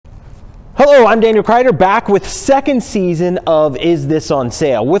Hello, I'm Daniel Kreider, back with second season of Is This on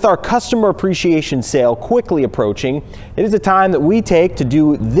Sale? With our customer appreciation sale quickly approaching, it is a time that we take to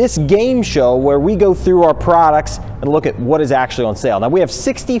do this game show where we go through our products and look at what is actually on sale. Now we have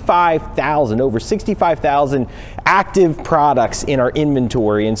over 65,000 active products in our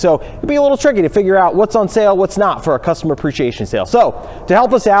inventory, and so it'd be a little tricky to figure out what's on sale, what's not for our customer appreciation sale. So to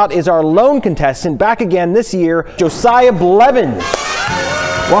help us out is our lone contestant back again this year, Josiah Blevins.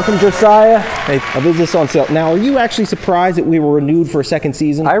 Welcome, Josiah. Hey. Of Is This on Sale? Now, are you actually surprised that we were renewed for a second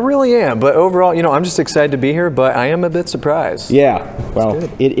season? I really am, but overall, you know, I'm just excited to be here, but I am a bit surprised. Yeah, well,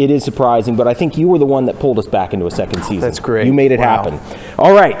 it is surprising, but I think you were the one that pulled us back into a second season. That's great. You made it happen.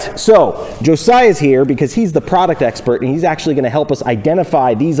 All right, so Josiah's here because he's the product expert, and he's actually going to help us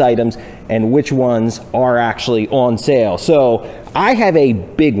identify these items and which ones are actually on sale. So I have a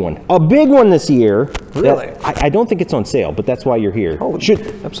big one this year. Really? I don't think it's on sale, but that's why you're here. Oh,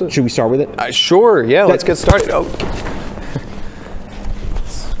 absolutely. Should we start with it? Sure, yeah, let's get started. Oh.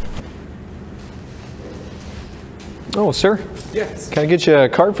 Oh, sir? Yes. Can I get you a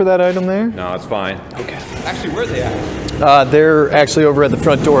card for that item there? No, it's fine. Okay. Actually, where are they at? They're actually over at the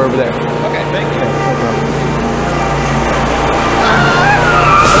front door over there. Okay, thank you.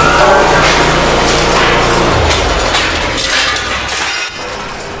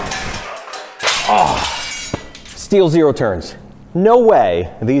 Steel zero turns. No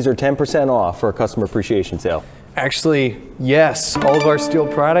way these are 10% off for a customer appreciation sale. Actually, yes. All of our steel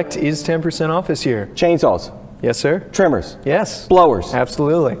product is 10% off this year. Chainsaws. Yes, sir. Trimmers. Yes. Blowers.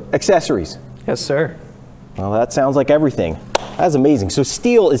 Absolutely. Accessories. Yes, sir. Well, that sounds like everything. That's amazing. So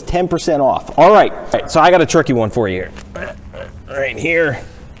steel is 10% off. All right. So I got a tricky one for you here. Right here.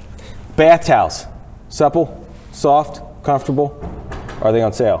 Bath towels. Supple, soft, comfortable. Are they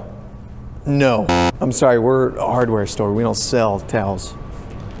on sale? No. I'm sorry, we're a hardware store. We don't sell towels.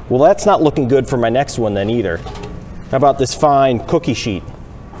 Well, that's not looking good for my next one then either. How about this fine cookie sheet?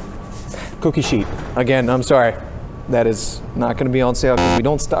 Cookie sheet. Again, I'm sorry. That is not going to be on sale because we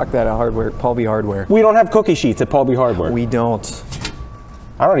don't stock that at PaulB Hardware. We don't have cookie sheets at PaulB Hardware. We don't.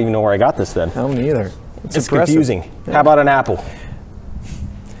 I don't even know where I got this then. I don't either. It's confusing. Yeah. How about an apple?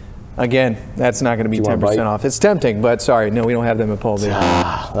 Again, that's not going to be 10% off. It's tempting, but sorry, no, we don't have them at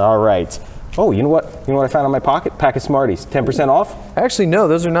PaulB. All right. Oh, you know what? You know what I found in my pocket? Pack of Smarties. 10% off? Actually, no,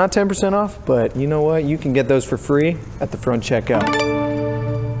 those are not 10% off, but you know what? You can get those for free at the front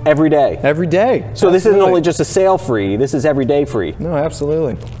checkout. Every day? Every day. So this isn't only just a sale free, this is every day free. No,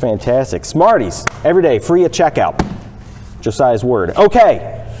 absolutely. Fantastic. Smarties, every day, free at checkout. Josiah's word.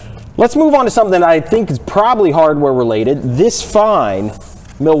 Okay, let's move on to something that I think is probably hardware related. This fine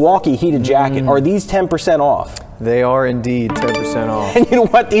Milwaukee heated jacket. Are these 10% off? They are indeed 10% off. And you know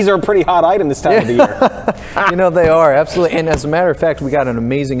what? These are a pretty hot item this time of the year. You know, they are, absolutely. And as a matter of fact, we got an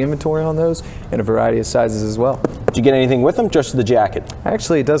amazing inventory on those in a variety of sizes as well. Did you get anything with them? Just the jacket?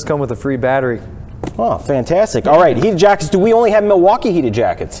 Actually, it does come with a free battery. Oh, fantastic. All right, heated jackets. Do we only have Milwaukee heated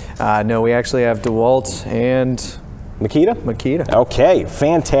jackets? No, we actually have DeWalt and Makita? Makita. Okay,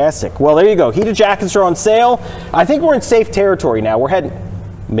 fantastic. Well, there you go. Heated jackets are on sale. I think we're in safe territory now. We're heading,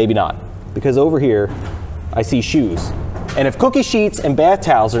 maybe not, because over here, I see shoes. And if cookie sheets and bath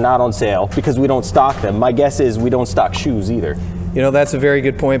towels are not on sale because we don't stock them, my guess is we don't stock shoes either. You know, that's a very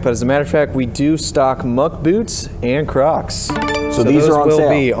good point, but as a matter of fact, we do stock muck boots and Crocs. So these are on sale? Those will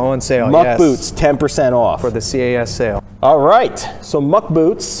be on sale, Muck yes. boots, 10% off. For the CAS sale. All right, so muck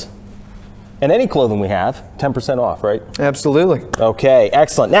boots and any clothing we have, 10% off, right? Absolutely. Okay,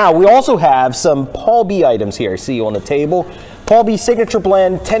 excellent. Now, we also have some PaulB items here, I see on the table. PaulB Signature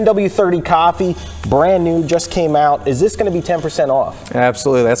Blend 10W30 coffee, brand new, just came out. Is this going to be 10% off?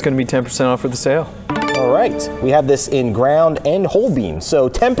 Absolutely, that's going to be 10% off for the sale. All right, we have this in ground and whole beam. So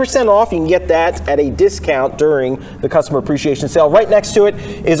 10% off, you can get that at a discount during the customer appreciation sale. Right next to it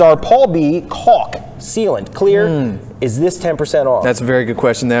is our PaulB caulk sealant, clear. Is this 10% off? That's a very good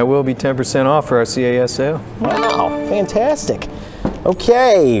question. That will be 10% off for our CAS sale. Wow, fantastic.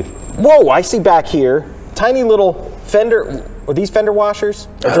 Okay, whoa, I see back here, tiny little fender. Are these fender washers?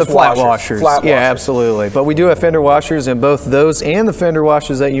 They're flat washers. Yeah, absolutely. But we do have fender washers, and both those and the fender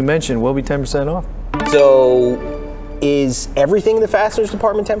washers that you mentioned will be 10% off. So is everything in the fasteners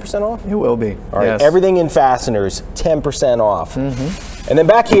department 10% off? It will be. All right, yes. Everything in fasteners, 10% off. And then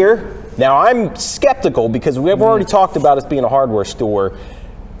back here, now I'm skeptical because we've already talked about us being a hardware store.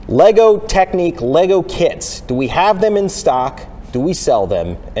 Lego Technique Lego kits. Do we have them in stock? Do we sell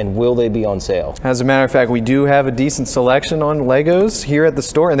them, and will they be on sale? As a matter of fact, we do have a decent selection on Legos here at the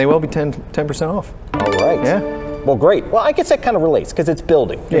store, and they will be 10% off. All right. Yeah. Well, great. Well, I guess that kind of relates because it's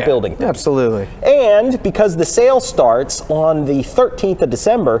building. You're building things. Absolutely. And because the sale starts on the 13th of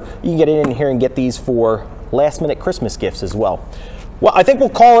December, you can get in here and get these for last-minute Christmas gifts as well. Well, I think we'll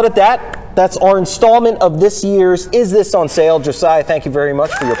call it at that. That's our installment of this year's Is This on Sale? Josiah, thank you very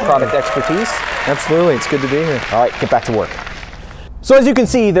much for your product expertise. Absolutely. It's good to be here. All right, get back to work. So as you can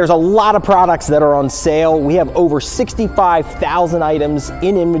see, there's a lot of products that are on sale. We have over 65,000 items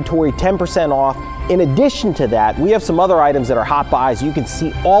in inventory, 10% off. In addition to that, we have some other items that are hot buys. You can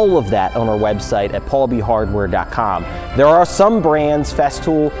see all of that on our website at paulbhardware.com. There are some brands,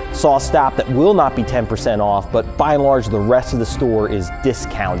 Festool, SawStop, that will not be 10% off, but by and large, the rest of the store is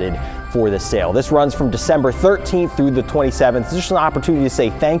discounted for this sale. This runs from December 13th through the 27th. It's just an opportunity to say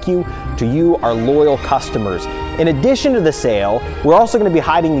thank you to you, our loyal customers. In addition to the sale, we're also going to be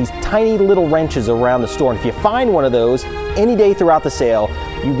hiding these tiny little wrenches around the store. And if you find one of those any day throughout the sale,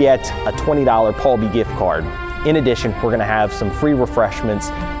 you get a $20 PaulB gift card. In addition, we're going to have some free refreshments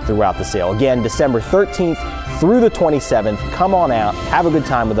throughout the sale. Again, December 13th through the 27th. Come on out, have a good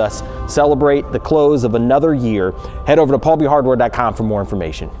time with us, celebrate the close of another year. Head over to paulbhardware.com for more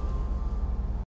information.